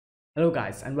Hello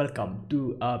guys and welcome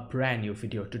to a brand new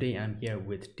video. Today I'm here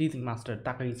with Teasing Master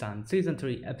Takagi-san season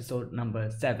 3 episode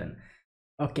number 7.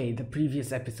 Okay, the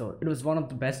previous episode, it was one of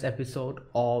the best episode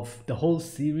of the whole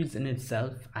series in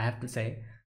itself, I have to say.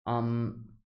 Um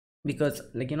because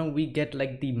we get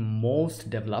like the most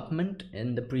development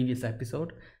in the previous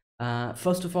episode.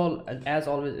 First of all, as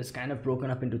always, it's kind of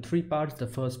broken up into three parts. The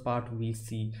first part we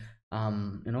see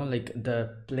like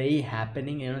the play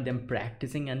happening, them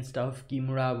practicing and stuff.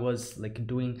 Kimura was like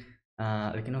doing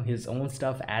his own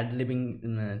stuff,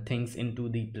 ad-libbing things into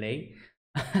the play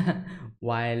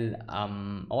while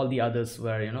all the others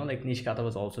were, like Nishikata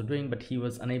was also doing, but he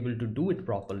was unable to do it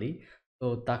properly.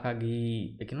 So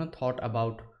Takagi thought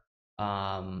about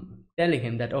telling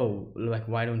him that, oh, like,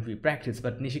 why don't we practice?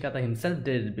 But Nishikata himself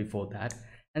did it before that.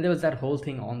 And there was that whole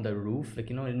thing on the roof,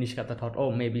 Nishikata thought,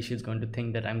 oh, maybe she's going to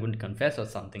think that I'm going to confess or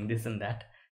something, this and that.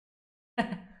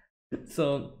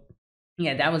 So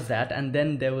yeah, that was that. And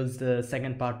then there was the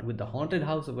second part with the haunted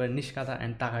house, where Nishikata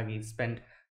and Takagi spent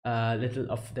a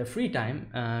little of their free time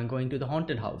going to the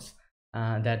haunted house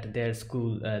that their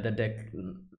school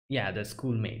the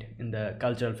school made in the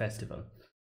cultural festival.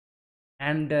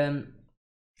 And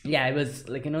yeah, it was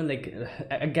like,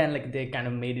 again, like they kind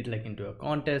of made it like into a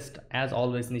contest. As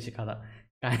always, Nishikata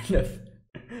kind of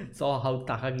saw how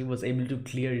Takagi was able to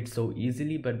clear it so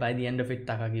easily, but by the end of it,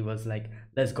 Takagi was like,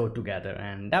 let's go together.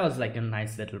 And that was like a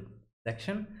nice little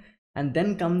section. And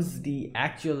then comes the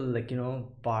actual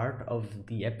part of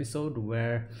the episode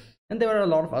where, and there were a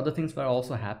lot of other things were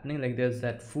also happening, like there's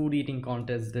that food eating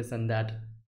contest, this and that,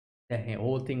 the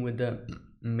whole thing with the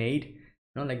maid,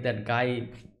 like that guy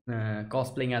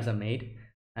cosplaying as a maid,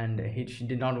 and she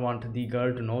did not want the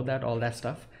girl to know that, all that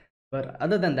stuff. But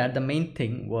other than that, the main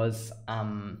thing was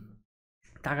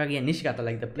Takagi and Nishikata,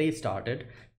 like the play started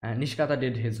and Nishikata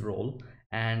did his role,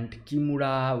 and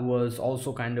Kimura was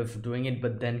also kind of doing it.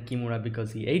 But then Kimura,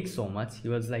 because he ate so much, he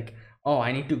was like, oh,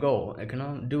 I need to go, like,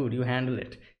 dude, you handle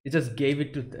it. He just gave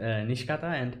it to Nishikata.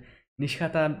 And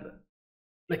Nishikata,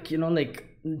 like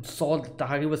saw that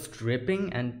Takagi was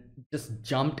tripping and just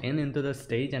jumped into the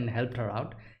stage and helped her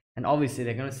out. And obviously,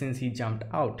 since he jumped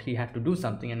out, he had to do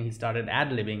something, and he started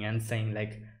ad-libbing and saying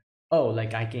like, oh,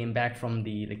 like, I came back from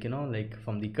the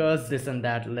from the curse, this and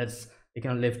that, let's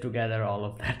live together, all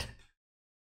of that.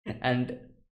 And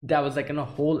that was like in a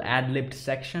whole ad-libbed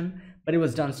section, but it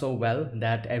was done so well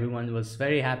that everyone was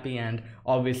very happy. And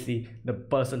obviously the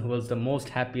person who was the most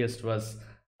happiest was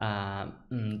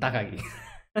Takagi.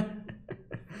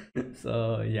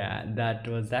 So yeah, that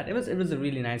was that. It was a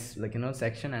really nice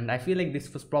section, and I feel like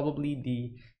this was probably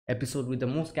the episode with the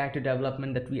most character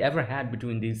development that we ever had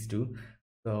between these two.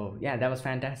 So yeah, that was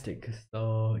fantastic.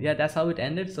 So yeah, that's how it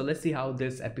ended. So let's see how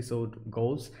this episode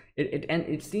goes.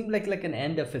 It seemed like an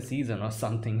end of a season or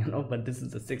something, but this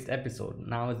is the sixth episode.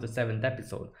 Now is the seventh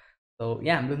episode. So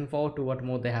yeah, I'm looking forward to what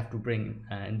more they have to bring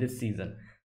in this season.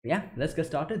 Yeah, let's get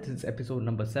started. This is episode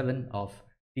number 7 of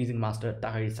Teasing Master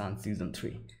Takagi-san season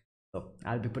 3. So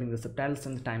I'll be putting the subtitles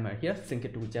and the timer here. Sync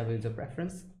it to whichever is your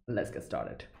preference. Let's get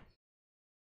started.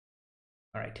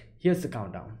 All right, here's the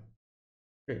countdown.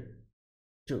 3,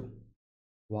 2,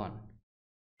 1,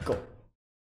 go.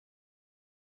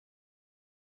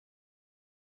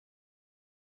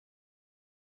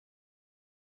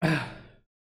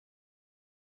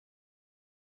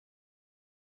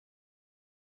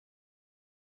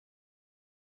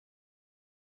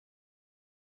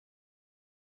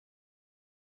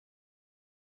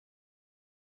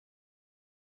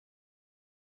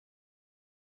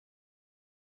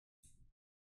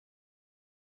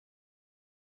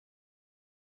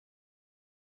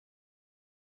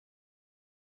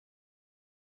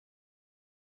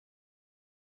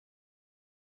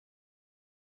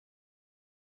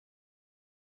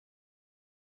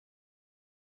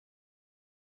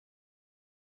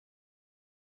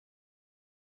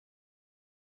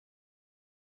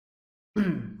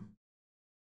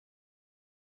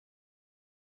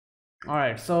 All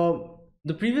right, so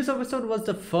the previous episode was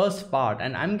the first part,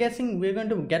 and I'm guessing we're going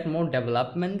to get more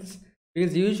developments,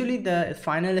 because usually the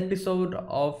final episode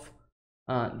of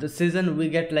the season we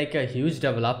get like a huge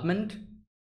development.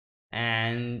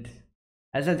 And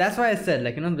that's why I said,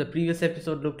 the previous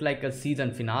episode looked like a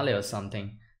season finale or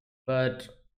something, but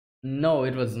no,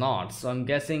 it was not. So I'm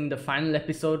guessing the final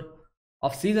episode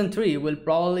of season 3 will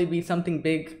probably be something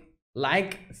big,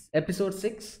 like episode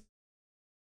 6,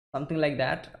 something like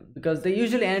that, because they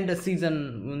usually end a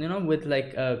season with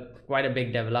like quite a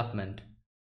big development.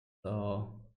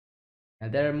 So,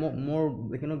 and there are more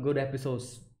good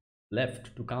episodes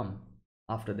left to come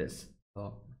after this. So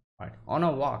all right, on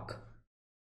a walk.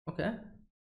 Okay.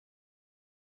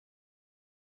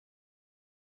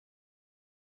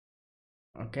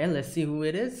 Okay, let's see who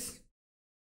it is.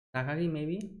 Takagi,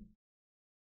 maybe?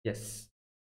 Yes.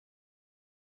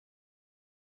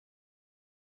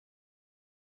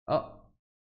 Oh,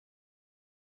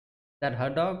 that her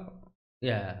dog?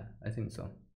 Yeah, I think so.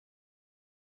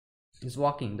 He's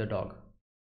walking the dog.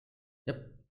 Yep.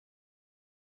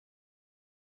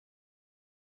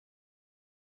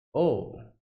 Oh.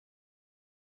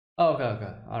 Oh, okay,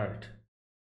 okay. All right.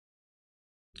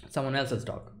 Someone else's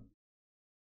dog.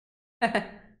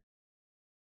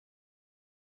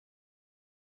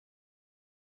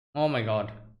 Oh my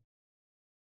god.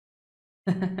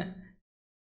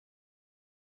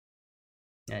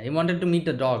 Yeah, he wanted to meet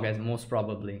the dog as most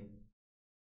probably.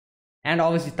 And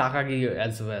obviously Takagi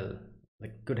as well.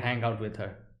 Like could hang out with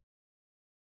her.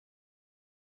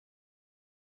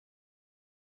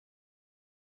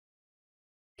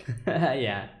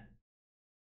 Yeah.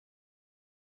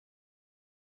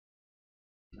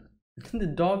 The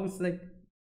dog is like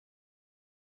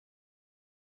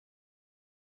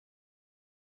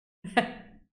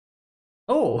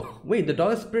oh, wait, the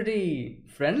dog is pretty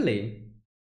friendly.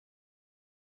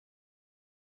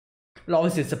 Well,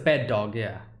 obviously it's a pet dog,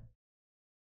 yeah.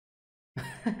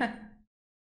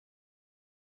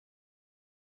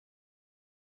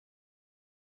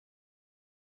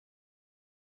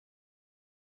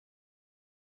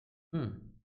 Hmm.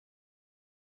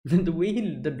 The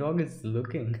way the dog is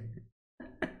looking.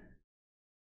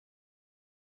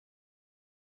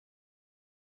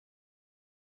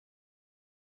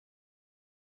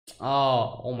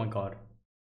 Oh, oh my god.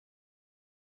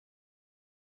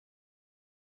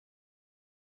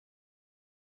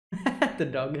 The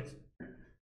dog is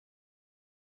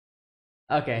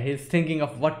okay. He's thinking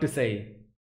of what to say.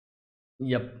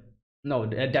 Yep. No,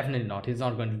 definitely not. He's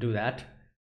not going to do that.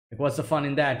 Like, what's the fun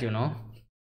in that, you know?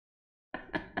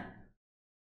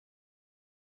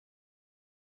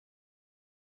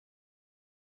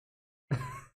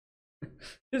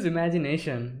 His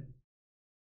imagination.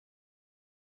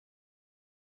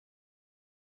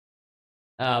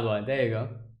 Ah, boy, there you go.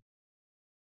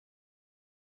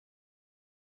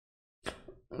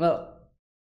 Well,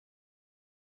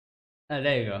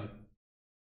 there you go.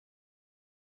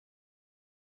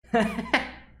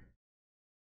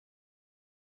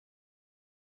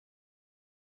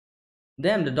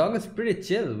 Damn, the dog is pretty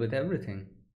chill with everything.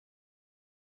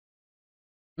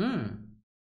 Hmm.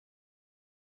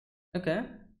 Okay.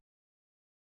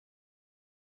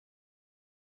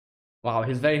 Wow,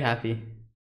 he's very happy.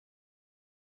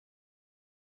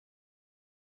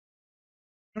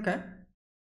 Okay.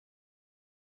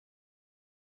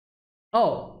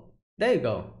 Oh, there you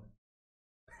go.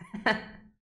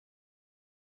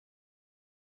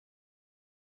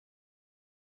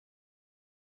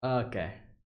 Okay.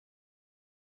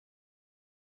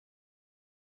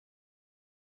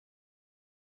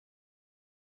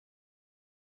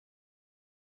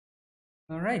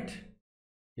 All right.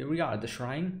 Here we are at the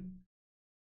shrine.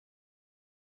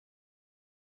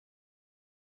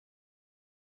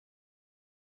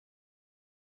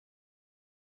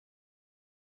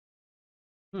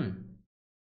 Hmm.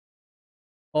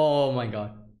 Oh my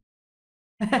god.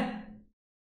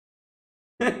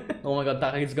 Oh my god,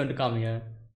 Takaki's going to come here.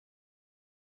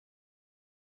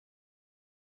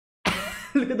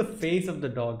 Look at the face of the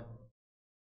dog.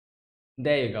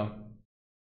 There you go.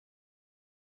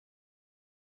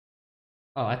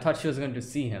 Oh, I thought she was going to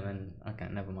see him and okay,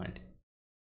 never mind.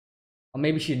 Or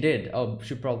maybe she did. Oh,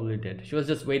 she probably did. She was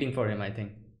just waiting for him, I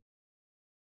think.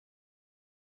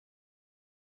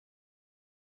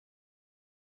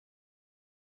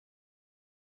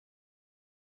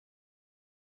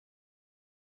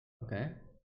 Okay.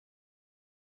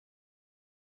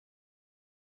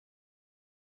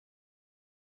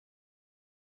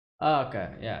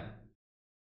 Okay, yeah.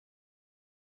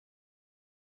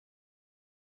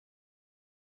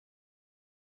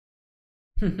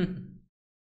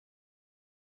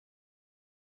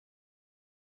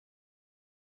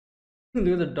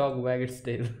 Look at the dog wag its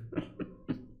tail.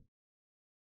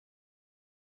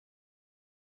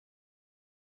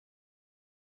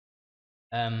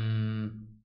 um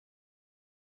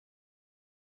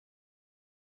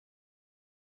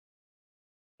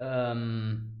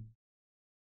um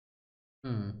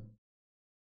hmm.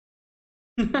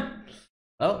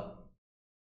 Oh,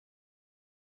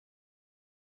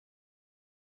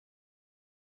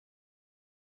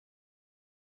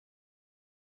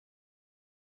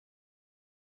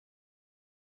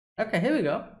 okay, here we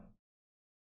go.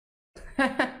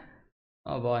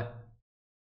 Oh boy.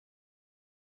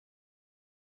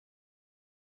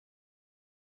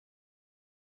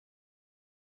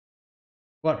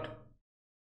 What?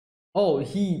 Oh,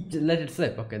 he let it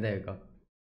slip. Okay, there you go.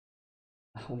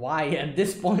 Why at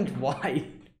this point? Why?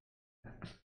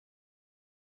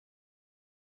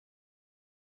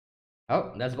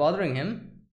 Oh, that's bothering him.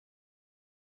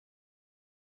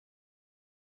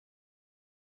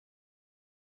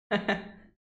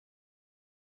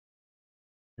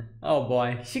 Oh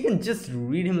boy, she can just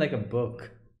read him like a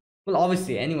book. Well,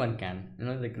 obviously anyone can.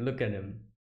 Like look at him.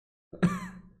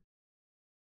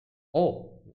 Oh,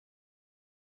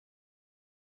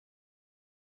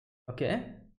 okay.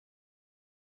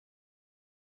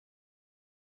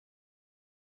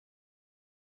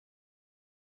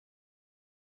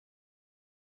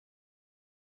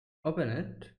 Open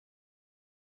it.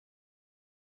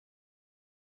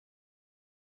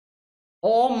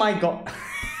 Oh my god.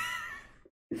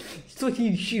 So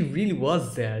she really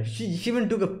was there. She even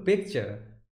took a picture.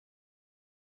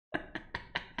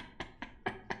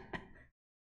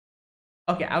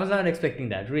 Okay, I was not expecting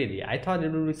that, really. I thought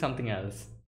it would be something else.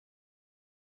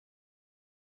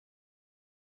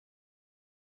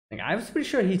 Like I was pretty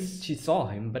sure she saw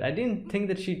him, but I didn't think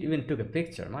that she even took a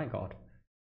picture. My god.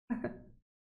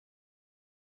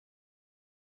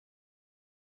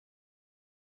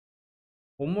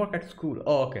 Homework at school.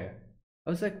 Oh, okay. I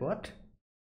was like, what?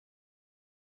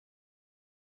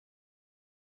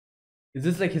 Is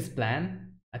this like his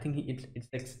plan? I think it's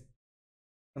like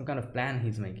some kind of plan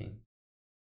he's making.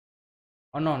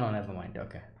 Oh no, no, never mind.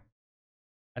 Okay.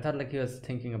 I thought like he was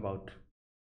thinking about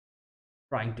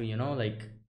trying to, like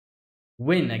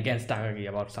win against Takagi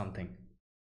about something.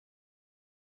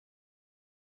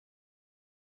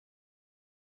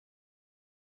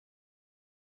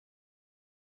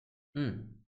 Hmm.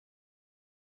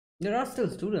 There are still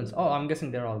students. Oh, I'm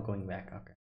guessing they're all going back.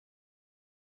 Okay.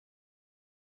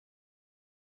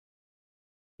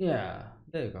 Yeah,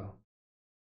 there you go.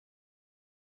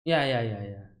 Yeah, yeah, yeah,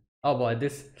 yeah. Oh boy,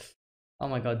 this. Oh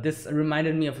my god, this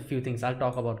reminded me of a few things. I'll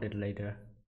talk about it later.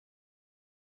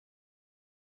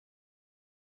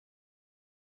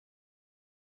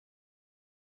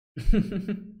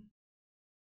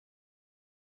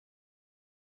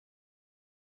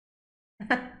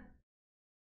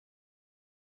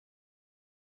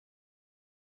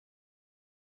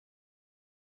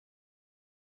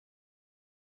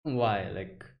 Why?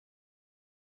 Like,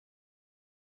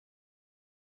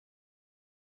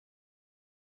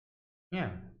 yeah.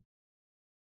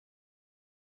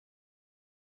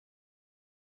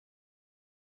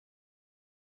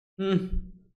 Hmm.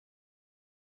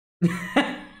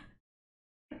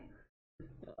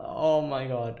 Oh my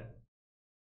god.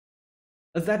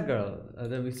 Is that girl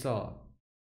that we saw?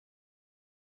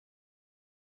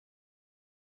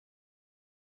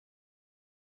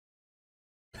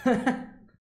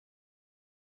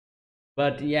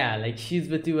 But yeah, like she's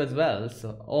with you as well.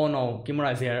 So, oh no,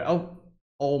 Kimura is here. Oh,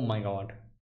 oh my god.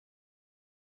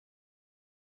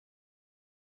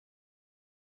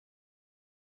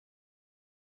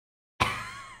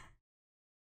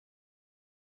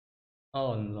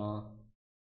 Oh no.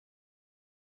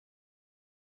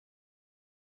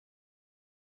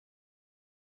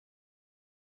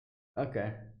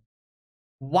 Okay.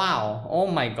 Wow. Oh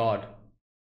my god.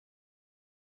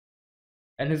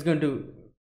 And he's going to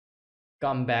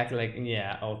come back like,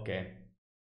 yeah, okay.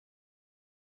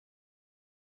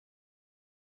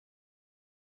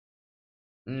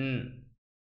 Mm.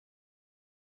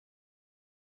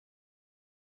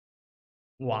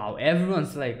 Wow.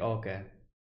 Everyone's like, okay.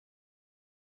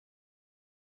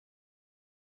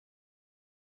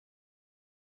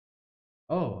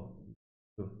 Oh.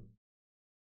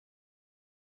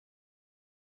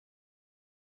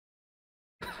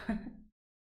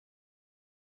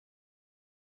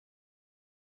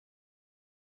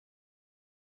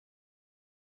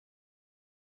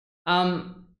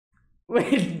 Um.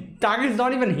 Wait. Target's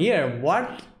not even here.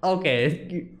 What?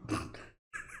 Okay.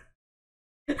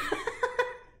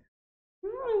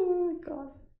 Oh my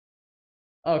god.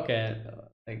 Okay.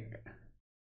 Like.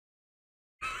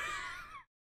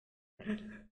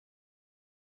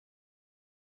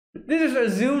 They just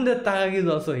assume that Takagi is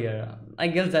also here. I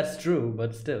guess that's true,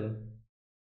 but still.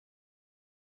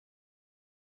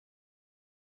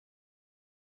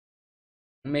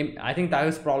 Maybe I think Tayo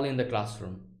is probably in the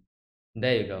classroom.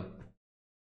 There you go.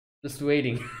 Just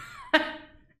waiting.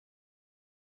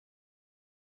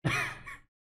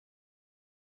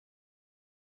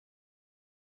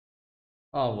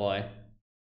 Oh boy.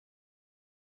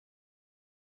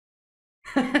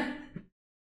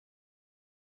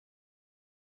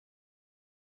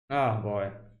 Oh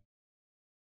boy.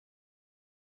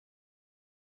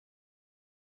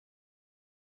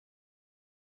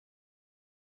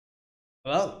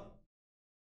 Well,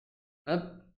 uh,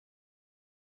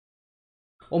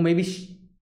 or maybe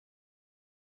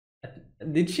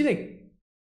Did she like?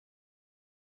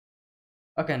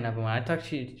 Okay, never mind. I thought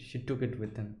she took it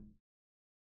with him.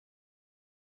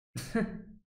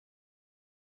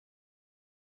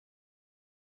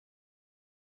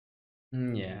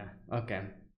 Yeah. Okay.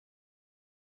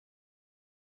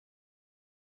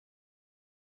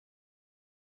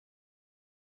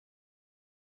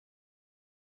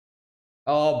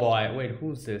 Oh boy. Wait,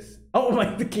 who's this? Oh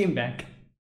my, they came back.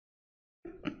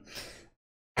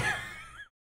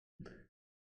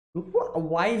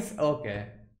 Why is okay?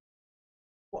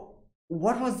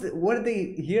 What was the, what are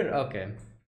they here? Okay,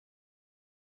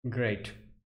 great.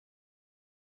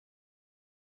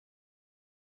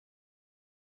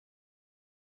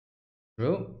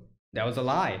 True. That was a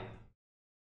lie.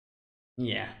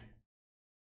 Yeah.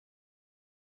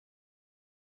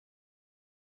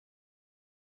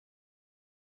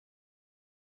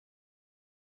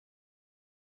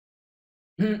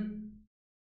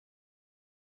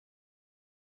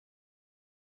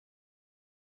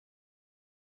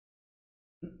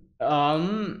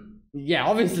 Yeah,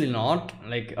 obviously not.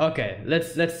 Like, okay,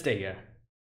 let's stay here.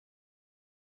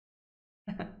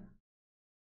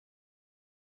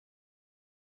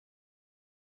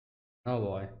 Oh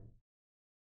boy.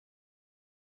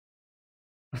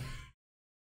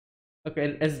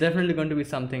 Okay, it's definitely going to be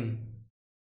something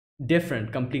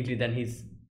different completely than he's.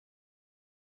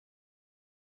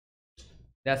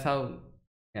 That's how.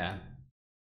 Yeah,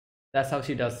 that's how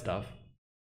she does stuff.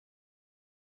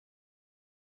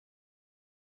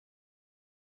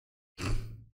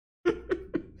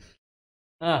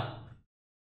 Ah.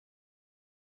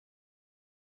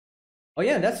 Oh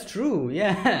yeah, that's true.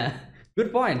 Yeah.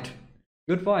 Good point.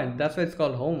 Good point. That's why it's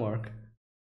called homework.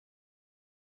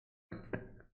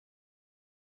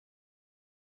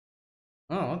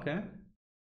 Oh, okay.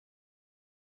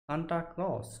 Santa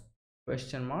Claus?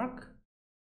 Question mark?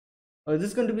 Or is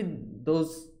this going to be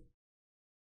those?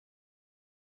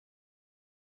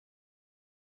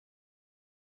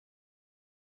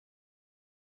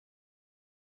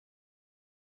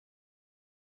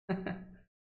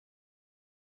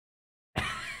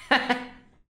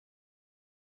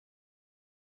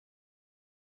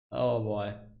 Oh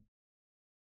boy.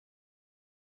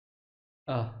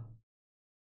 Oh.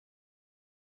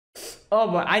 Oh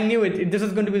boy, I knew it. This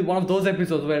is going to be one of those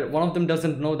episodes where one of them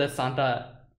doesn't know that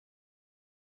Santa.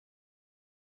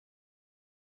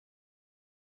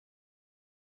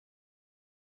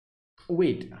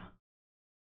 Wait.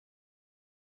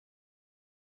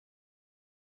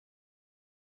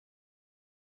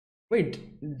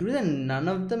 Wait. Do they none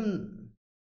of them?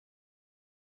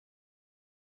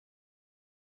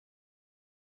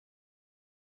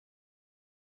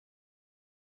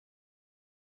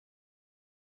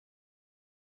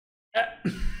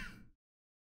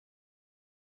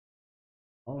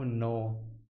 Oh no.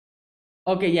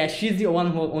 Okay, yeah, she's the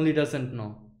one who only doesn't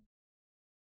know.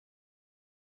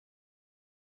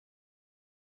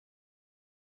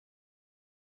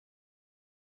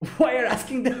 Why are you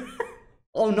asking them?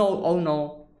 Oh no, oh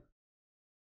no.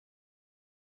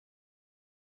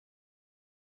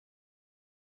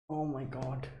 Oh my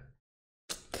god.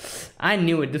 I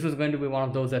knew it. This was going to be one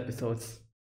of those episodes.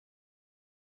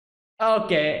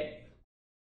 Okay.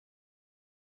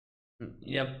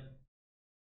 Yep.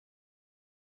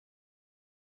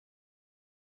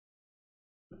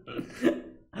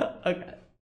 Okay.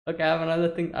 Okay, I have another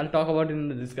thing I'll talk about in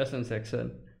the discussion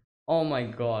section. Oh my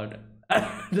god.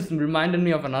 This reminded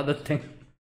me of another thing.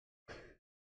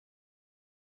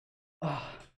 Oh,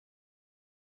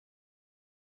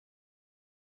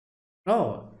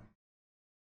 oh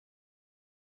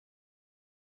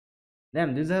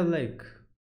damn, these have like,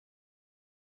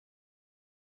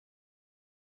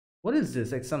 what is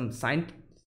this? Like some science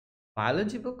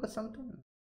biology book or something?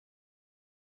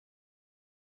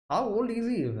 How old is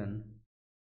he even?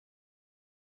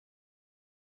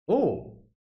 Oh.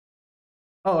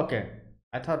 Oh, okay.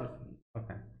 I thought,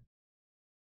 okay.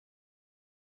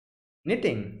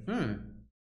 Knitting. Hmm.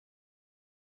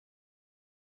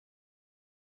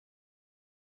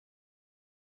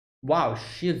 Wow,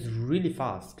 she is really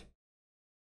fast.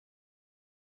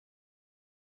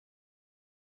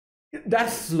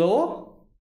 That's slow?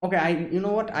 Okay, you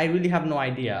know what? I really have no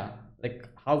idea like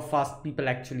how fast people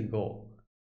actually go.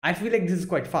 I feel like this is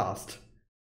quite fast.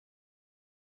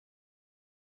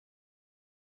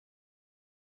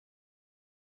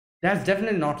 That's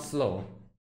definitely not slow.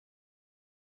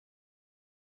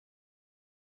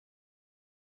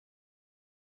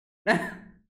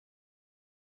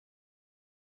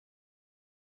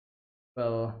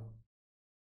 Well,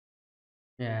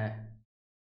 yeah.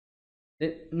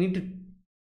 They need to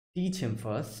teach him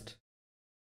first.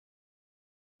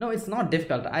 No, it's not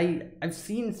difficult. I've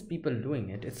seen people doing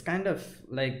it. It's kind of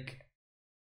like,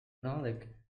 like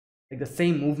the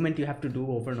same movement you have to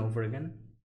do over and over again.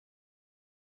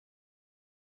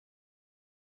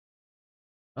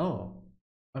 Oh,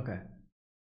 okay.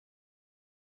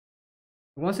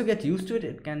 Once you get used to it,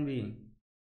 it can be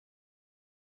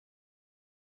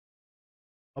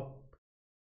up.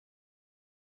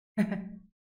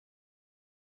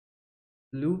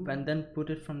 Loop and then put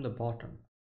it from the bottom.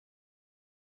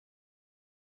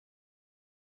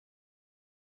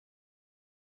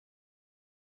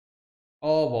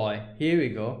 Oh boy, here we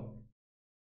go.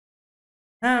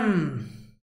 Hmm.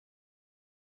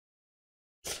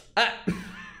 Ah.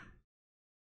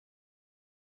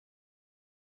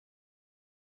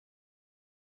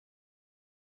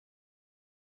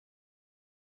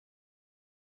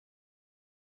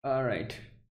 All right.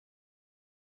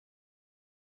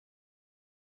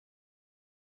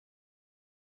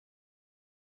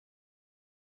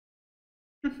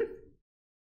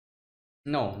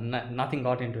 No, nothing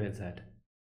got into his head.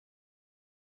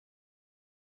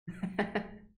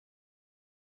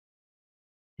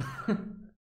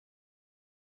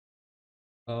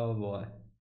 Oh boy.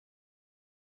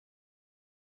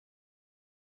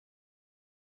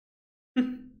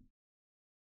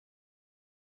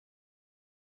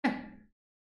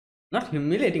 Not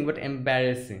humiliating, but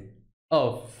embarrassing.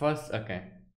 Oh, first, okay.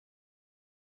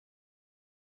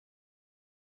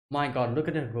 My God, look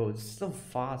at her go. It's so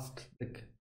fast. Like,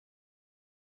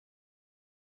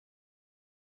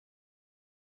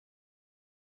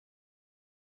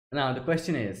 now the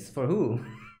question is, for who?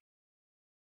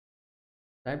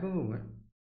 Type of woman.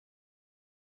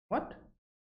 What?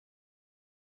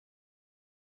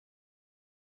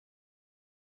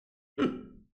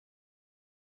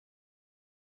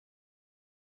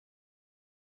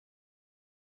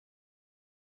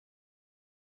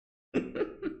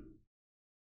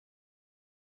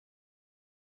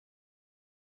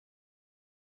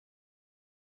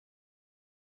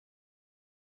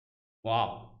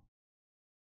 Wow.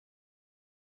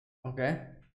 Okay.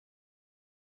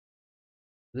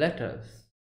 Letters.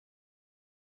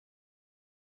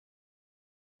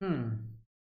 Hmm.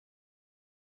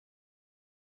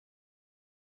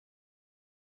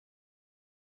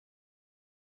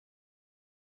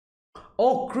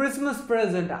 Oh, Christmas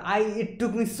present. It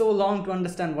took me so long to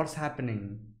understand what's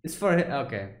happening. It's for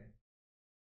okay.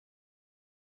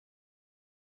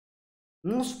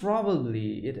 Most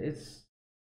probably it is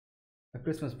a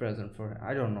Christmas present for her.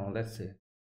 I don't know. Let's see.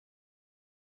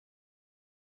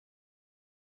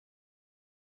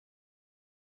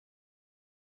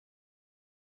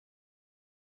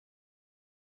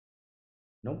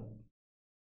 Nope.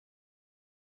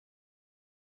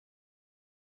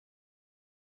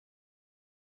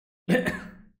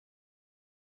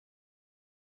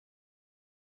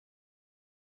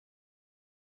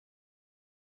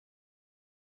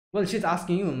 Well, she's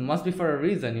asking you. Must be for a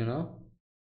reason, you know.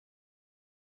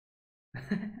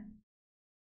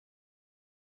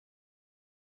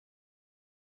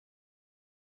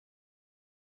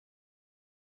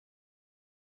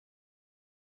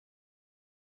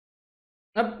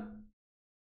 Up.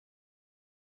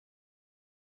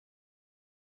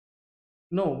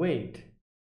 No, wait.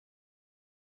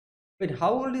 Wait,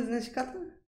 how old is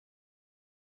Nishikata?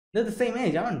 They're the same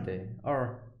age, aren't they?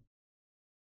 Or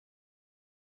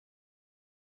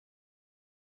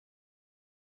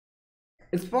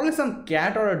it's probably some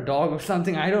cat or a dog or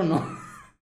something. I don't know.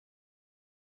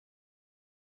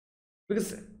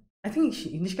 Because I think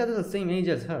Nishikata is the same age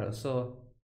as her, so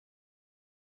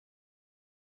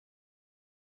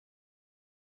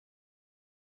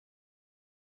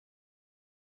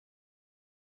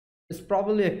it's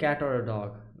probably a cat or a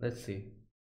dog. Let's see.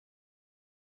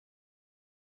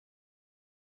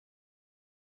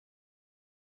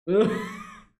 But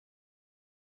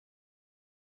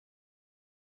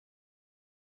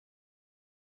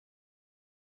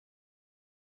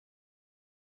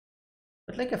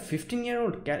like a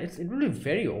 15-year-old cat, it will be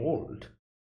very old.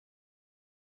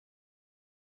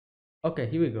 Okay,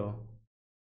 here we go.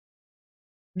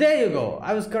 There you go.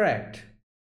 I was correct.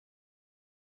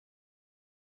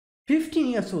 15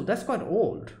 years old. That's quite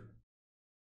old.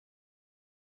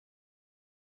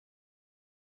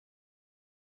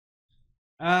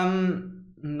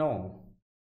 No.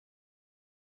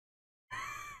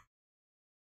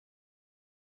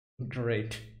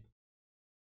 Great.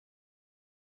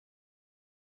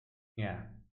 Yeah.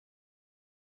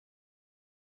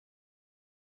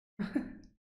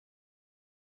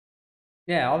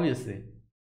 Yeah, obviously.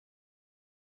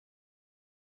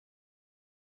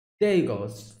 There you go.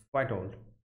 It's quite old.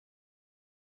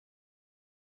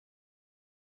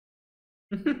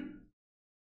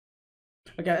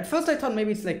 Okay, at first I thought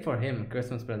maybe it's like for him,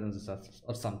 Christmas presents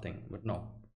or something, but no.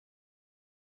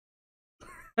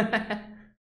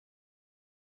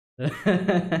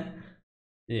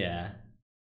 Yeah.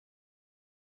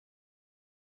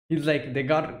 He's like, they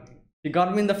got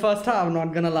me in the first half, I'm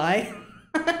not gonna lie.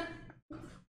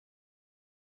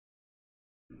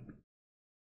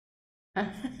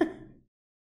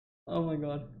 Oh my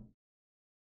god.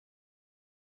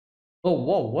 Oh,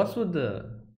 whoa, what's with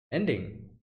the ending?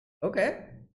 Okay.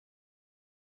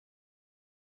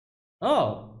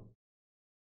 Oh.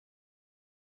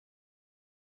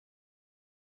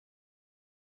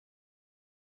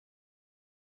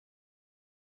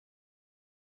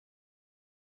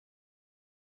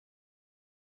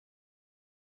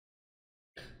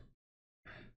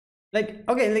 Like,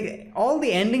 okay, like all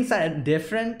the endings are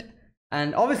different,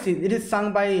 and obviously it is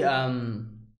sung by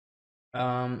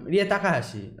Rie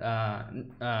Takahashi,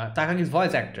 Takagi's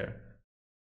voice actor.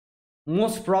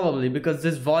 Most probably because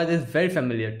this voice is very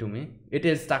familiar to me. It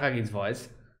is Takagi's voice.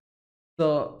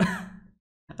 So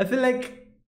I feel like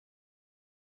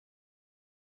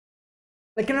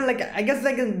like I guess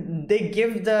like they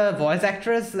give the voice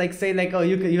actress like say like, oh,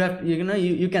 you have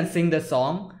you can sing the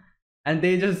song, and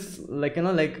they just like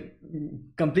like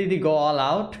completely go all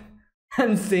out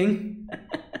and sing.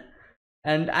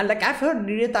 And like I've heard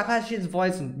Rie Takahashi's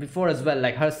voice before as well,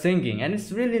 like her singing, and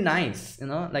it's really nice.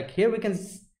 Like here we can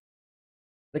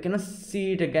like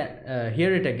see it again,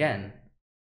 hear it again.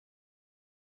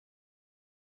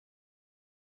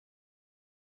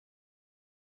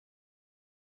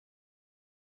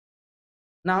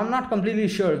 Now I'm not completely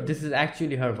sure if this is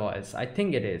actually her voice. I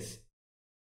think it is.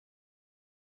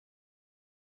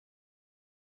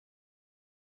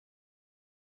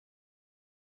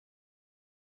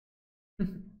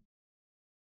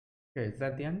 Okay, is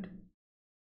that the end?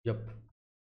 Yep.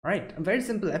 All right, a very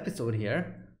simple episode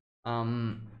here.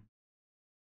 Um.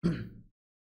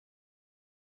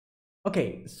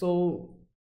 Okay, so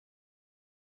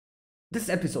this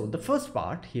episode, the first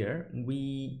part here,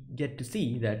 we get to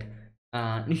see that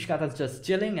Nishikata's just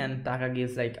chilling, and Takagi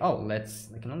is like, "Oh, let's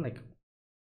like like,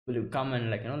 will you come and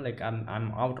like like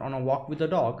I'm out on a walk with the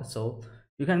dog, so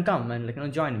you can come and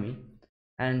like join me."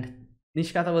 And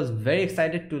Nishikata was very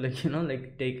excited to like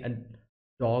like take a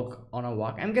dog on a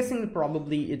walk. I'm guessing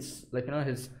probably it's like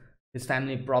his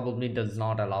family probably does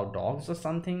not allow dogs or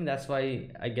something. That's why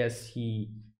I guess he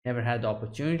never had the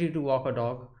opportunity to walk a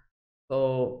dog.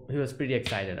 So he was pretty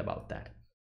excited about that,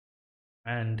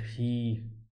 and he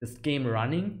just came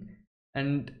running,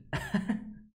 and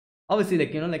obviously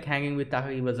like like hanging with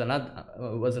Takagi was another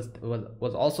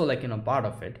was also like part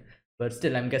of it. But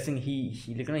still, I'm guessing he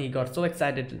like he got so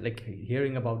excited like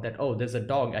hearing about that, oh, there's a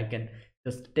dog I can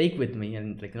just take with me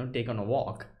and like take on a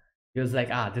walk. He was like,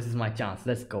 ah, this is my chance,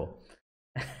 let's go.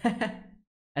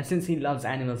 And since he loves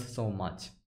animals so much,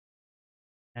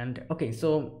 and okay,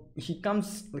 so he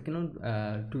comes like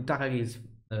to Takagi's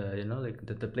like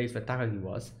the place where Takagi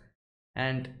was,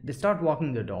 and they start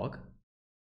walking the dog.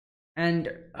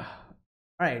 And all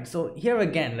right, so here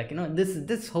again, like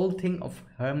this whole thing of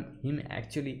him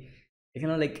actually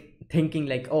like thinking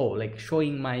like, oh, like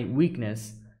showing my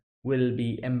weakness will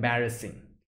be embarrassing.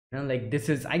 Like this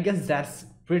is, I guess that's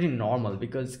pretty normal,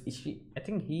 because I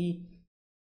think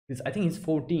he's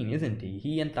 14, isn't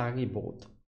he and Takagi both.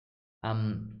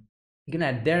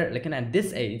 At their like at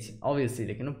this age, obviously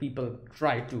like people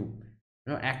try to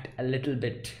act a little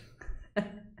bit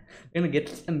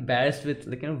get embarrassed with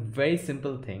like very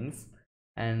simple things.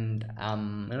 And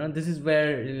this is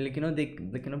where like they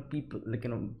like people like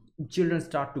children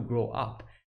start to grow up,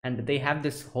 and they have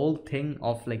this whole thing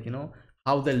of like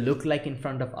how they look like in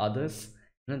front of others.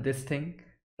 This thing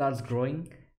starts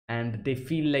growing, and they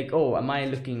feel like, oh, am I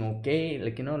looking okay,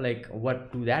 like like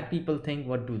what do that people think,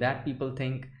 what do that people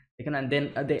think, like, and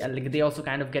then they also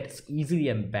kind of get easily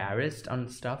embarrassed on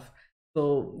stuff.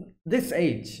 So this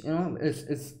age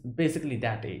is basically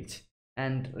that age.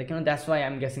 And like that's why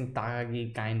I'm guessing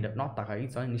Takagi kind of, not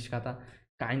Takagi, sorry, Nishikata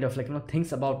kind of like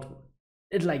thinks about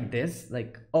it like this,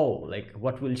 like, oh, like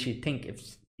what will she think if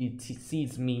she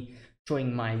sees me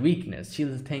showing my weakness?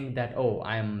 She'll think that, oh,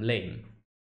 I am lame.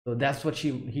 So that's what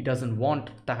he doesn't want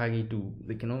Takagi to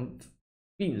like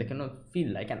feel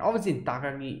like. And obviously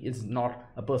Takagi is not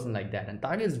a person like that, and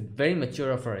Takagi is very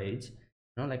mature of her age.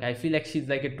 Like I feel like she's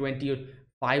like a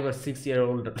 25 or 6 year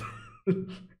old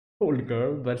old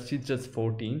girl, but she's just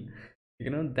 14.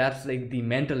 That's like the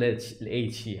mental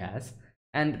age she has.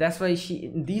 And that's why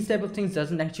these type of things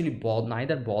doesn't actually bother,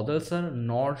 neither bothers her,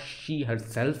 nor she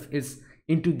herself is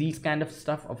into these kind of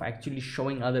stuff of actually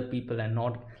showing other people and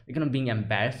not being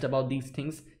embarrassed about these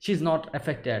things. She's not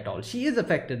affected at all. She is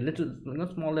affected little,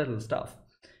 small little stuff,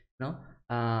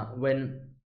 when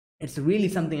it's really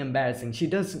something embarrassing, she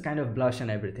does kind of blush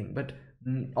and everything, but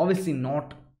obviously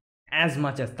not as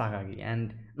much as Takagi.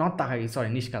 And not Takagi, sorry,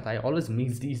 Nishikata. I always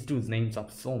mix these two's names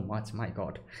up so much, my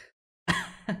god.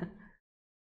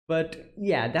 But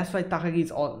yeah, that's why Takagi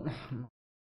is all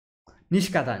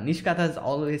Nishikata is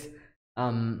always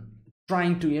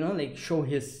trying to like show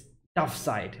his tough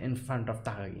side in front of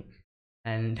Takagi,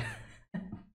 and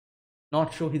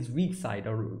not show his weak side,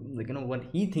 or like what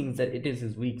he thinks that it is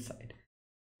his weak side.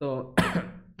 So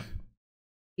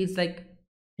he's like,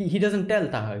 he doesn't tell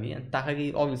Takagi, and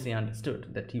Takagi obviously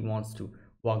understood that he wants to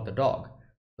walk the dog.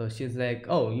 So she's like,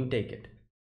 oh, you take it.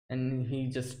 And he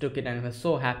just took it and was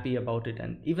so happy about it.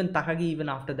 And even Takagi, even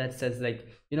after that, says like,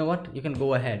 you know what, you can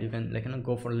go ahead, you can like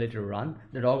go for a little run.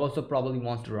 The dog also probably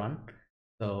wants to run.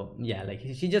 So yeah, like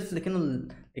she just like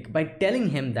like by telling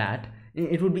him that,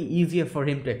 it would be easier for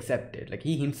him to accept it. Like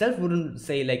he himself wouldn't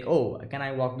say like, oh, can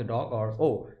I walk the dog, or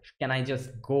oh, can I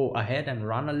just go ahead and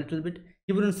run a little bit.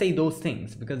 He wouldn't say those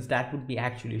things, because that would be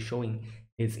actually showing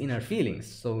his inner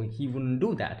feelings, so he wouldn't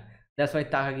do that. That's why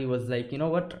Takagi was like, you know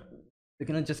what,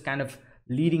 just kind of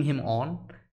leading him on,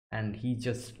 and he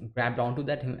just grabbed onto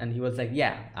that, and he was like,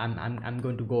 yeah, I'm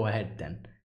going to go ahead then.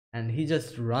 And he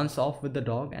just runs off with the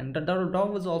dog, and the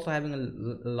dog was also having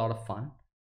a lot of fun.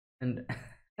 And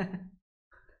I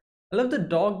love the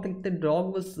dog. Like the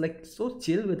dog was like so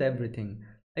chill with everything.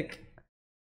 Like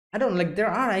I don't like, there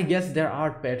are, I guess there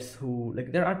are pets who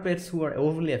are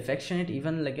overly affectionate,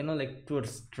 even like like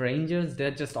towards strangers, they're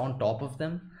just on top of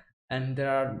them. And there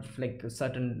are like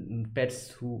certain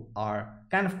pets who are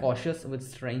kind of cautious with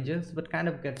strangers, but kind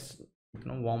of gets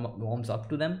warms up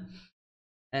to them.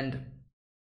 And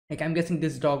like I'm guessing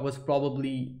this dog was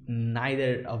probably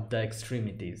neither of the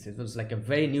extremities. It was like a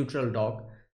very neutral dog.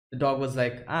 The dog was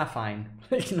like, fine.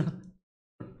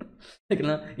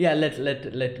 Yeah,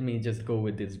 let me just go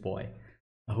with this boy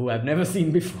who I've never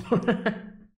seen before.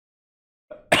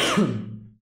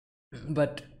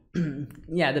 But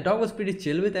yeah, the dog was pretty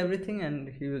chill with everything, and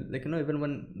he was like, even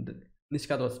when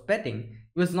Nishikata was petting,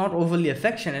 he was not overly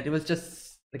affectionate. It was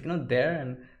just like there,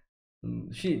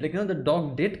 and she like the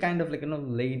dog did kind of like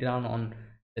lay down on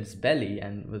its belly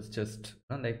and was just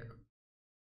like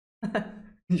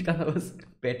Nishikata was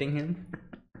petting him.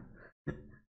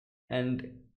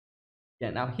 And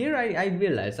yeah, now here I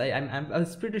realized I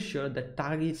was pretty sure that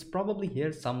Takagi is probably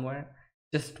here somewhere,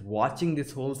 just watching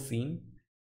this whole scene,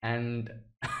 and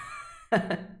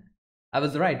I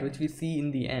was right, which we see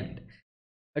in the end.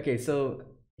 Okay, so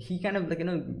he kind of like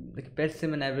like pets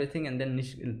him and everything, and then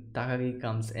Takagi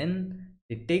comes in.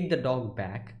 They take the dog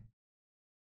back,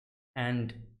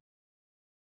 and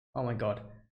oh my god.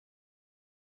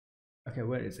 Okay,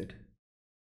 where is it?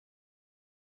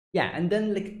 Yeah, and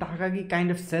then like Takagi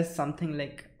kind of says something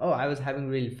like, oh, I was having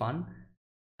really fun,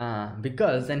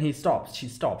 because then she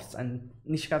stops, and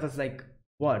Nishikata's like,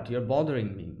 what, you're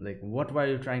bothering me, like what were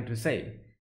you trying to say?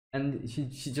 And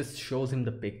she just shows him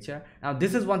the picture. Now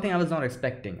this is one thing I was not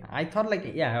expecting. I thought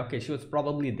like, yeah, okay, she was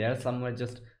probably there somewhere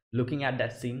just looking at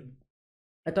that scene.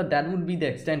 I thought that would be the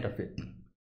extent of it.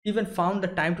 Even found the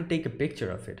time to take a picture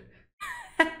of it.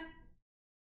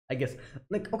 I guess,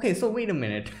 like, okay, so wait a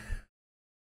minute.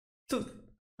 So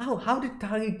how did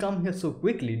Takagi come here so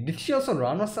quickly? Did she also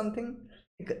run or something?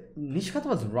 Like, Nishikata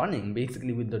was running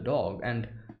basically with the dog, and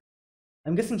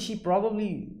I'm guessing she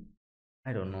probably,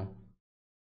 I don't know,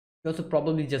 she also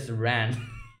probably just ran.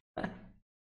 It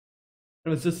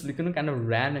was just like kind of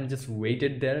ran and just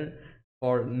waited there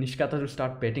for Nishikata to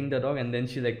start petting the dog, and then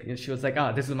she was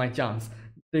like, this is my chance.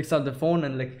 Takes out the phone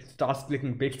and like starts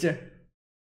clicking picture.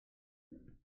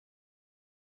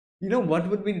 You know what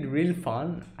would be real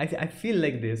fun? I feel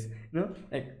like this,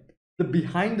 like the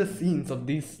behind the scenes of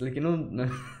these, like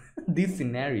these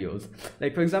scenarios.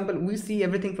 Like for example, we see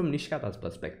everything from Nishikata's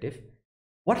perspective.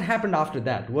 What happened after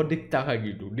that? What did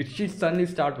Takagi do? Did she suddenly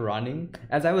start running?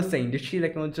 As I was saying, did she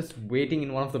like just waiting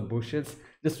in one of the bushes,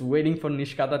 just waiting for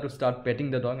Nishikata to start petting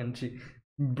the dog, and she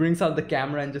brings out the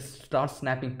camera and just starts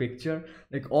snapping picture?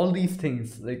 Like all these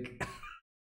things, like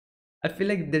I feel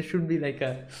like there should be like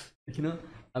a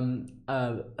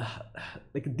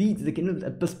like these like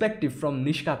a perspective from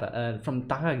Nishikata, from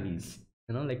Takagi's,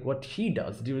 like what she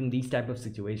does during these type of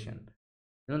situation,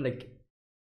 like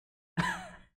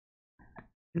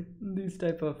these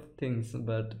type of things.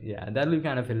 But yeah, that'll be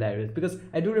kind of hilarious, because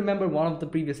I do remember one of the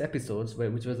previous episodes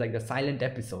which was like the silent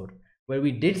episode, where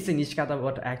we did see Nishikata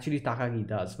what actually Takagi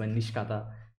does when Nishikata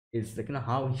is like,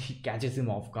 how she catches him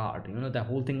off guard. The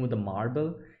whole thing with the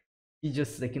marble. He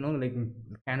just like, like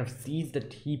kind of sees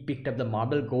that he picked up the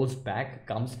marble, goes back,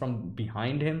 comes from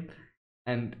behind him,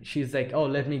 and she's like, oh,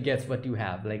 let me guess what you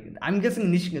have. Like, I'm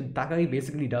guessing Takagi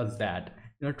basically does that,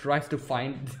 tries to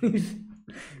find these,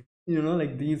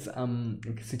 like these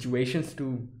like situations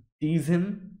to tease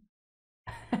him.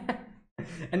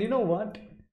 And you know what,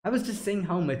 I was just saying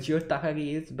how mature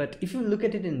Takagi is, but if you look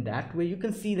at it in that way, you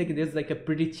can see like there's like a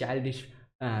pretty childish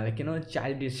like,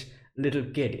 childish little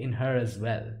kid in her as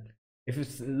well. If you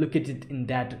look at it in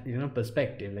that,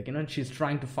 perspective, like, she's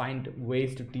trying to find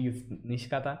ways to tease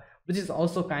Nishikata, which is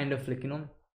also kind of like,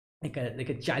 like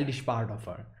a childish part of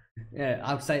her,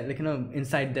 outside, like,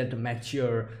 inside that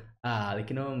mature like,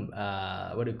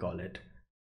 what do you call it,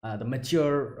 the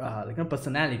mature like,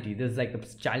 personality, there's like a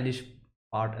childish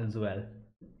part as well.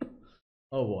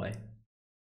 Oh boy.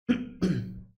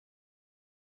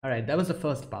 All right, that was the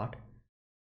first part.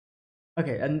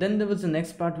 Okay, and then there was the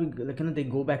next part. We like, they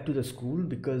go back to the school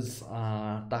because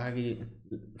Takagi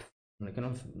like,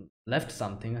 left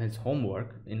something, his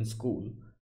homework in school,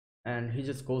 and he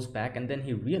just goes back, and then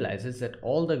he realizes that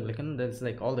all the like, there's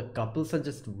like all the couples are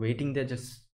just waiting there,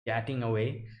 just chatting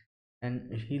away,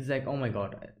 and he's like, oh my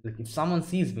god, like if someone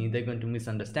sees me, they're going to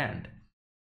misunderstand.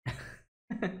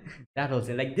 That was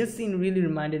it. Like, this scene really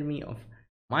reminded me of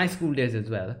my school days as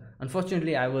well.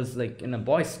 Unfortunately, I was like in a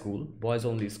boys school, boys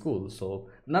only school, so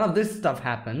none of this stuff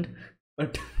happened.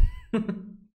 But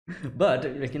but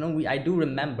like, we I do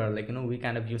remember, like, we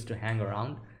kind of used to hang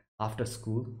around after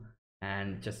school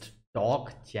and just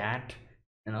talk, chat,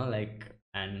 like,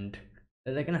 and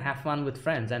like, have fun with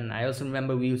friends. And I also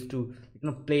remember we used to,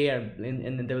 play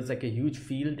and there was like a huge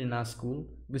field in our school.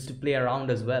 We used to play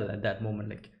around as well at that moment,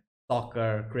 like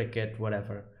soccer, cricket,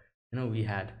 whatever, we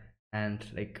had. And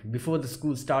like, before the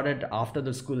school started, after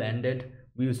the school ended,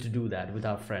 we used to do that with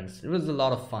our friends. It was a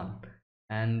lot of fun.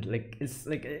 And like, it's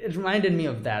like, it reminded me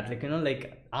of that, like,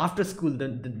 like after school,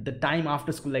 the time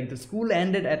after school, like the school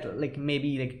ended at like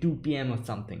maybe like 2 p.m. or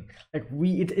something. Like,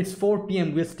 it's 4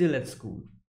 p.m, we're still at school.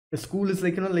 The school is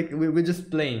like, like we're just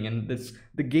playing, and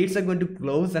the gates are going to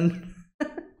close, and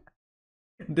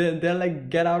they're like,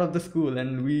 get out of the school,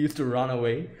 and we used to run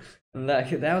away. And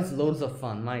that was loads of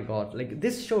fun. My god, like,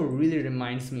 this show really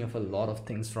reminds me of a lot of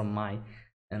things from my,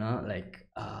 like,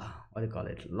 what do you call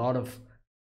it, a lot of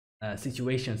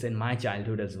situations in my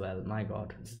childhood as well. My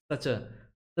god, it's such a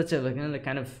like, like,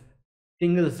 kind of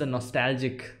tingles the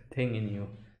nostalgic thing in you.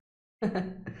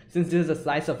 Since this is a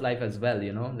slice of life as well,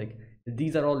 like,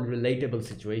 these are all relatable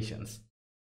situations.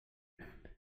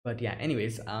 But yeah,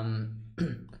 anyways,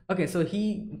 okay, so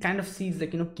he kind of sees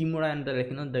like, Kimura and the,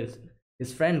 like,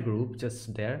 his friend group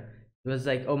just there. He was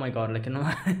like, oh my god, like,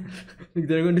 like,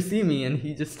 they're going to see me. And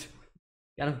he just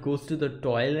kind of goes to the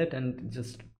toilet and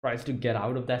just tries to get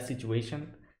out of that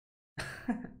situation.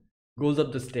 Goes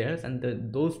up the stairs,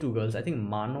 and those two girls, I think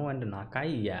Mano and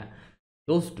Nakai, yeah,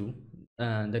 those two,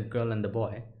 the girl and the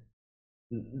boy,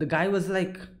 the guy was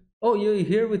like, oh, you're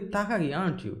here with Takagi,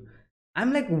 aren't you?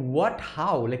 I'm like, what?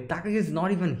 How? Like, Takagi is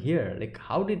not even here. Like,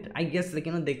 how did, I guess, like,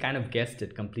 they kind of guessed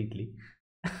it completely.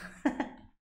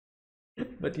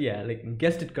 But yeah, like,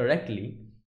 guessed it correctly.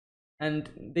 And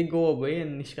they go away,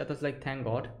 and Nishikata's like, thank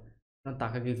god,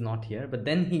 Takagi is not here. But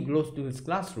then he goes to his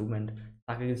classroom, and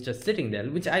Takagi is just sitting there,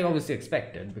 which I obviously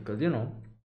expected, because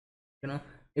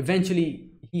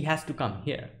eventually he has to come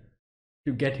here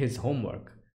to get his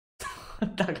homework.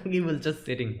 Takagi was just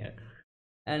sitting here,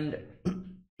 and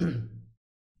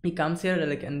he comes here,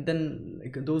 like, and then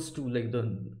like those two, like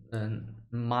the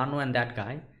Mano and that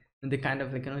guy, and they kind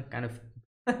of like, kind of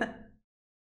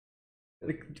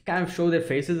like, kind of show their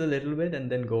faces a little bit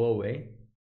and then go away.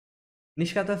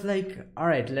 Nishikata's like, all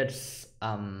right, let's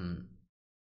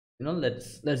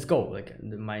let's go. Like,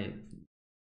 my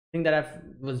thing that I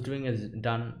was doing is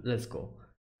done. Let's go.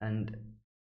 And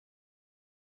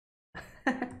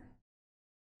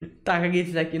Takagi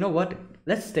is like, you know what?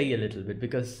 Let's stay a little bit,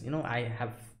 because I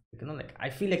have, like, I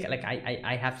feel like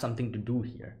I have something to do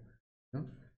here.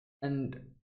 And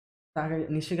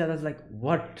Nishikata's like,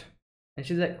 what? And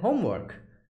she's like, homework.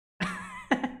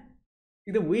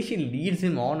 The way she leads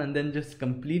him on and then just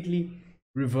completely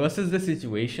reverses the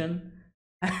situation.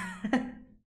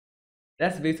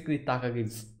 That's basically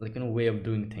Takagi's, like, way of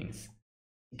doing things.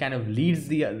 He kind of leads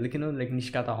the like, like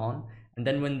Nishikata on, and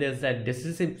then when there's that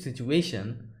decisive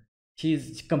situation, she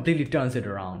completely turns it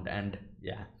around. And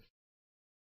yeah.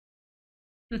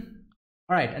 All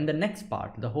right, and the next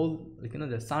part, the whole, like,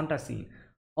 the Santa scene.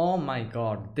 Oh my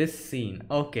god, this scene.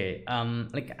 Okay,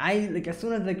 like I like as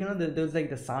soon as like there was like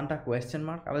the Santa question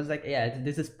mark, I was like, yeah,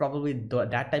 this is probably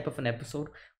that type of an episode.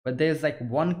 But there's like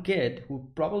one kid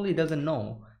who probably doesn't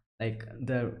know like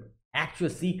the actual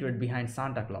secret behind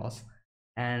Santa Claus,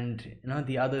 and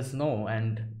the others know,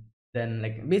 and then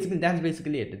like basically that's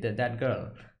basically it. That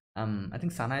girl, I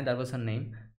think Sanai, that was her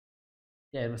name.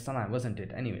 Yeah, it was Sanai, wasn't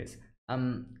it? Anyways,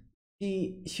 um,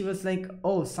 she was like,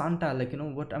 oh Santa, like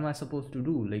what am I supposed to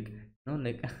do? Like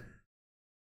like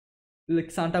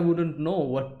like Santa wouldn't know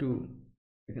what to.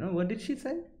 What did she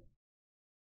say?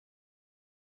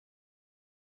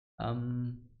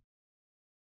 Um,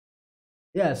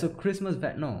 yeah. So Christmas,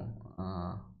 no.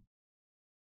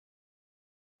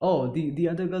 Oh, the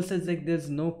other girl says like there's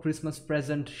no Christmas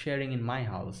present sharing in my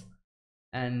house,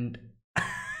 and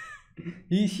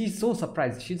she's so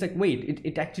surprised. She's like, wait,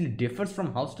 it actually differs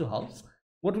from house to house.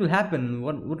 What will happen?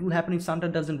 What will happen if Santa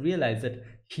doesn't realize that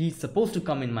he's supposed to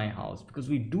come in my house, because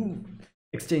we do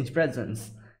exchange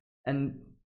presents? And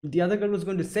the other girl was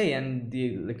going to say, and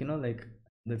the like like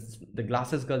the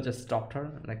glasses girl just stopped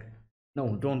her, like,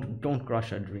 no, don't crush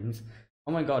her dreams.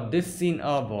 Oh my god, this scene,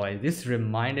 oh boy, this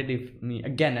reminded me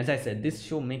again. As I said, this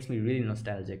show makes me really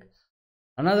nostalgic.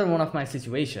 Another one of my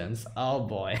situations, oh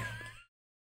boy.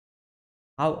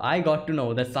 How I got to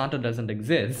know that Santa doesn't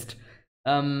exist.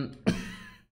 Um,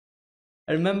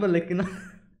 I remember, like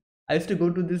I used to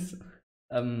go to this,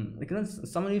 like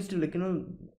someone used to like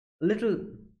little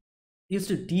used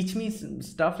to teach me some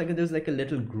stuff. Like there's like a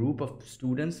little group of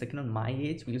students like my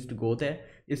age. We used to go there.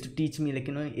 Used to teach me like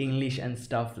English and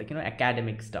stuff, like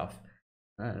academic stuff.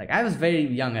 Like I was very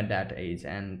young at that age,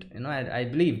 and I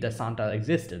believed that Santa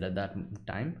existed at that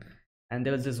time. And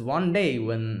there was this one day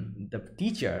when the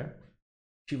teacher,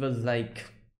 she was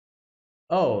like,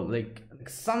 oh, like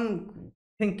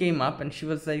something came up, and she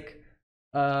was like,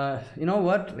 you know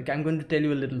what, like I'm going to tell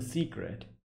you a little secret.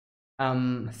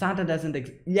 Santa doesn't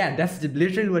yeah, that's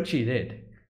literally what she did.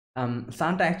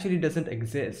 Santa actually doesn't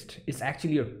exist, it's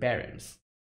actually your parents.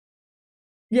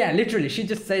 Yeah, literally, she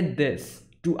just said this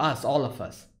to us, all of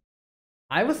us.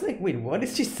 I was like, wait, what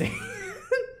is she saying?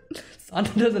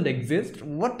 Santa doesn't exist?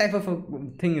 What type of a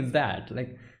thing is that?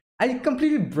 Like, I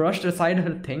completely brushed aside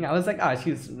her thing. I was like, ah,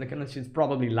 she's like, she's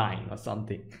probably lying or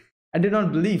something. I did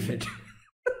not believe it.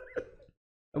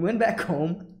 I went back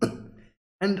home,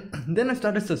 and then I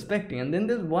started suspecting. And then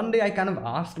there's one day I kind of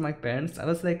asked my parents. I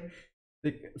was like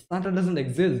Santa doesn't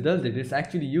exist, does it? It's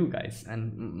actually you guys.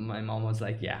 And my mom was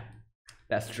like, yeah,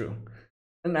 that's true.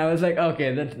 And I was like,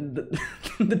 okay,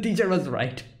 the teacher was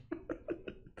right.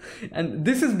 And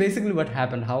this is basically what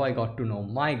happened, how I got to know.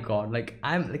 My god, like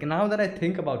I'm like, now that I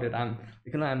think about it, I'm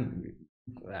like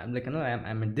I'm like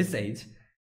I'm at this age.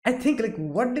 I think like,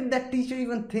 what did that teacher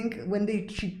even think when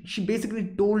she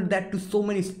basically told that to so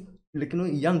many like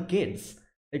young kids,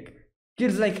 like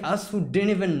kids like us who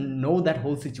didn't even know that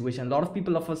whole situation. A lot of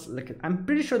people of us, like I'm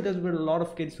pretty sure there were a lot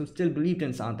of kids who still believed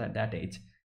in Santa at that age,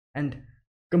 and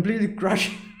completely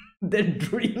crushed their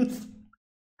dreams.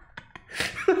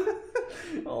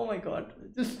 Oh my god,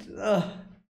 just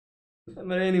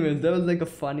but anyways, that was like a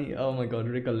funny, oh my god,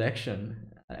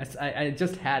 recollection I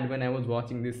just had when I was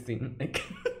watching this scene, like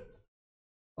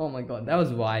oh my god, that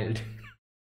was wild.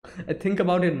 I think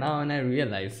about it now and I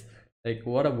realize like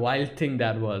what a wild thing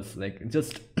that was, like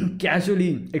just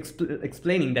casually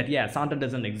explaining that yeah, Santa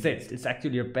doesn't exist, it's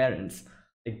actually your parents.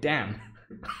 Like damn.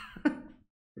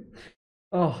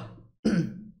 Oh.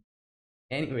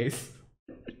 Anyways,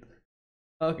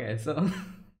 okay, so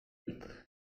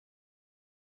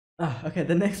okay,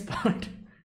 the next part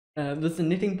was the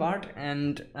knitting part.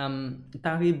 And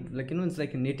Tari, like it's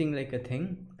like knitting like a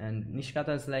thing, and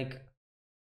Nishikata is like,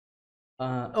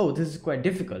 oh, this is quite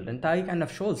difficult, and Tari kind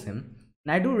of shows him.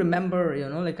 And I do remember,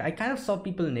 like I kind of saw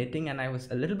people knitting and I was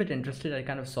a little bit interested. I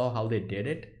kind of saw how they did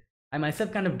it. I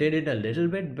myself kind of did it a little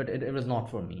bit, but it was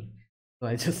not for me, so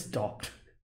I just stopped.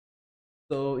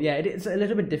 So yeah, it's a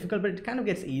little bit difficult, but it kind of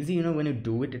gets easy, when you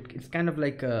do it. It's kind of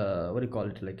like what do you call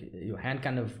it? Like your hand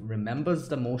kind of remembers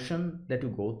the motion that you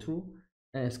go through,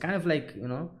 and it's kind of like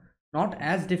not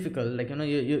as difficult. Like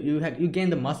you gain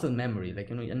the muscle memory, like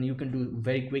and you can do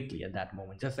very quickly at that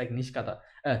moment, just like Nishikata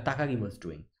Takagi was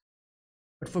doing.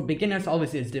 But for beginners,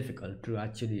 obviously, it's difficult to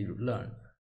actually learn.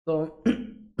 So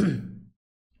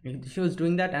she was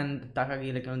doing that, and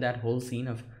Takagi, like that whole scene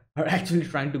of her actually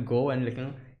trying to go and like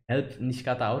help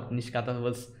Nishikata out. Nishikata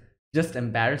was just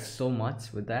embarrassed so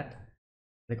much with that.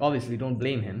 Like obviously, don't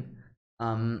blame him.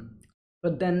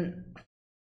 But then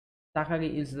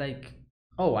Takagi is like,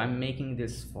 "Oh, I'm making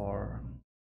this for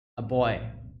a boy,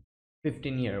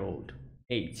 15-year-old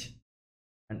age."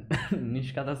 And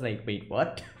Nishikata's like, wait,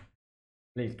 what?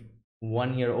 Like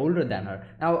 1 year older than her.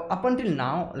 Now, up until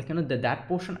now, like, that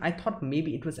portion, I thought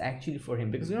maybe it was actually for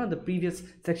him, because the previous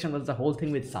section was the whole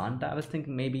thing with Santa. I was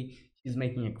thinking maybe she's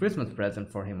making a Christmas present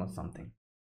for him or something.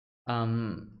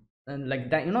 And like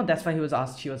that, that's why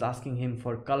she was asking him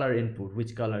for color input,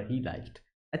 which color he liked.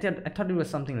 I thought it was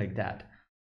something like that.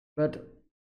 But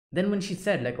then when she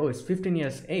said like, oh, it's 15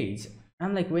 years age,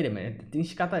 I'm like, wait a minute,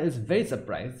 Nishikata is very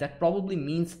surprised. That probably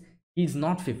means he's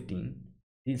not 15,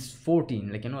 he's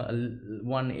 14, like,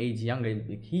 one age younger.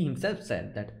 He himself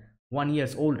said that 1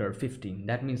 years older, 15,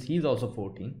 that means he's also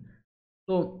 14.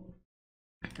 So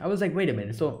I was like, wait a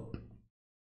minute, so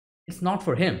it's not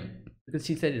for him, because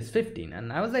she said it's 15.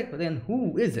 And I was like, well, then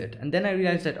who is it? And then I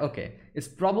realized that, okay, it's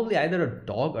probably either a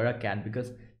dog or a cat,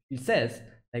 because she says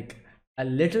like a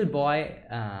little boy,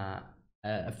 a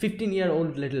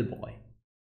 15-year-old little boy.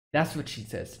 That's what she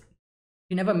says.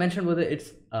 She never mentioned whether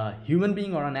it's a human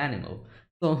being or an animal.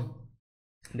 So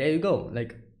there you go.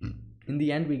 Like, in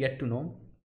the end, we get to know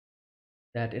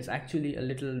that it's actually a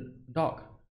little dog.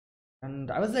 And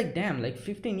I was like, damn, like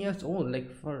 15 years old, like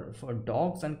for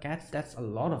dogs and cats, that's a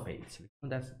lot of age.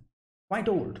 That's quite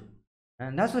old.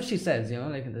 And that's what she says,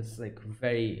 like that's like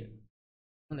very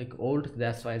like old.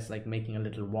 That's why it's like making a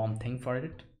little warm thing for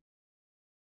it.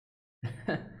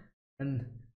 And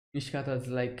Nishikata's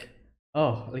like,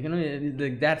 oh, like,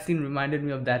 like that scene reminded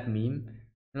me of that meme.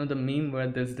 The meme where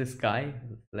there's this guy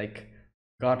like,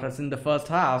 got us in the first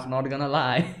half, not gonna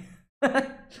lie.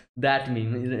 That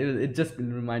meme, it just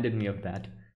reminded me of that.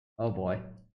 Oh boy.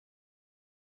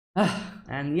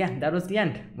 And yeah, that was the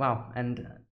end. Wow. And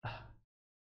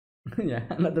yeah,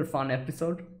 another fun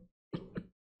episode.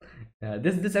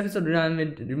 This episode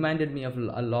reminded me of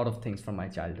a lot of things from my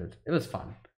childhood. It was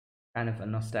fun, kind of a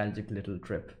nostalgic little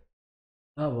trip.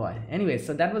 Oh boy. Anyway,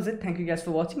 so that was it. Thank you guys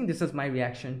for watching. This is my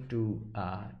reaction to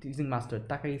Teasing Master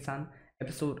Takagi-san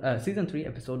season 3,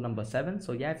 episode number 7.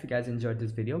 So yeah, if you guys enjoyed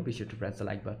this video, be sure to press the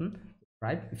like button,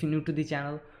 subscribe if you're new to the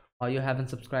channel or you haven't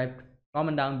subscribed.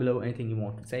 Comment down below anything you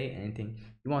want to say, anything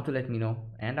you want to let me know,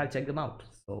 and I'll check them out.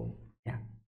 So yeah,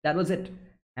 that was it.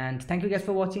 And thank you guys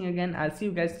for watching again. I'll see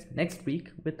you guys next week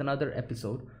with another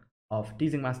episode of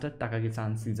Teasing Master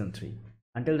Takagi-san season 3.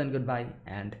 Until then, goodbye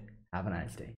and have a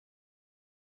nice day.